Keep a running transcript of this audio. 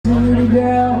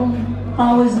girl,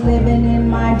 always living in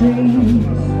my dreams,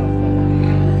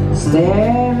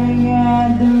 staring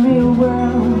at the real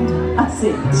world. I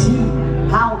said, gee,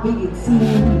 how big it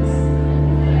seems.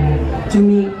 To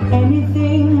me,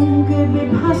 anything could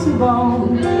be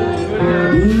possible,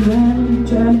 even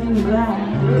turning black.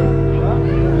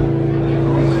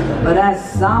 But as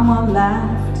someone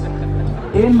laughed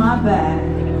in my back,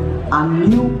 I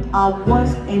knew I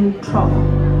was in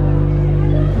trouble.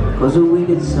 'Cause a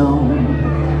wicked song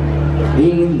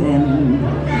in them,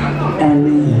 and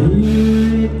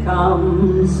here it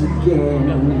comes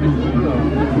again.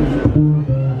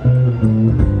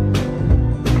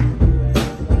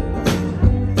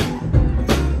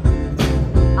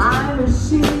 I'm a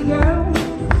silly girl,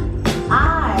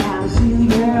 I am a silly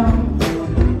girl.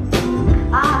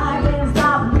 I can't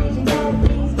stop wishing that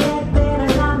things get better.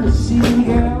 I'm a silly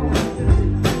girl.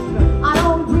 I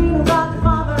don't dream about the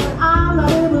Father, I'm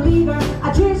not a believer.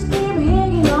 I just keep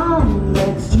hanging on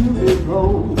that stupid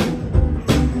road,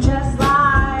 just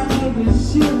like a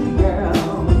silly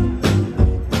girl.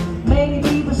 Many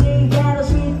people say that a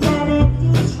sweet man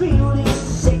is really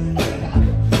sick,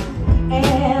 and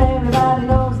everybody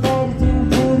knows that it's due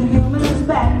to the human's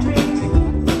bad tricks.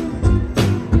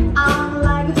 I'm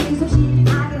like a piece of shit,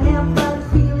 I can't help but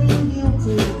feeling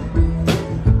guilty,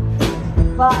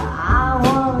 but I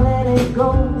won't let it go.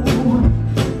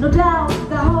 No doubt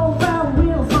the whole world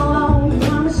will follow.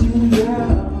 I'm a silly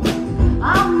girl,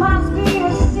 I must be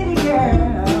a city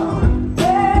girl.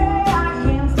 Hey, I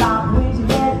can't stop wishing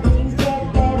that things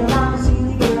get better. I'm a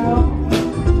silly girl.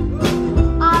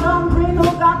 I don't bring no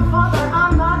Godfather,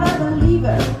 I'm not a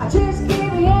believer. I just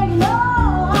keep hanging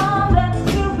on that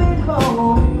stupid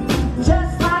hole,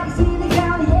 just like a silly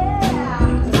girl, yeah.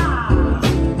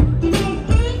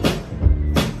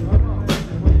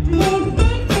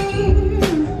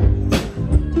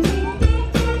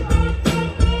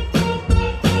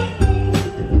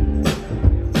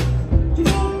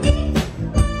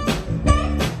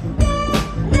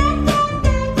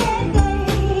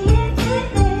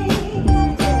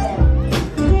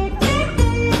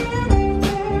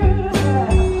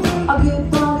 A good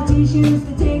politicians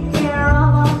to take care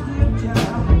of our future.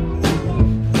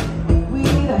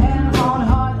 With a hand on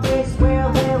heart, they swear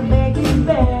they'll make it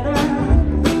better.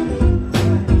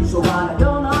 So I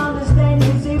don't understand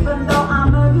this, even though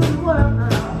I'm a good worker.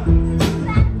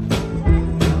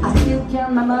 I still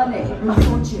count my money, my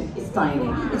fortune is tiny.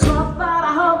 It's rough, but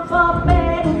I hope for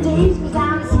better days, 'cause I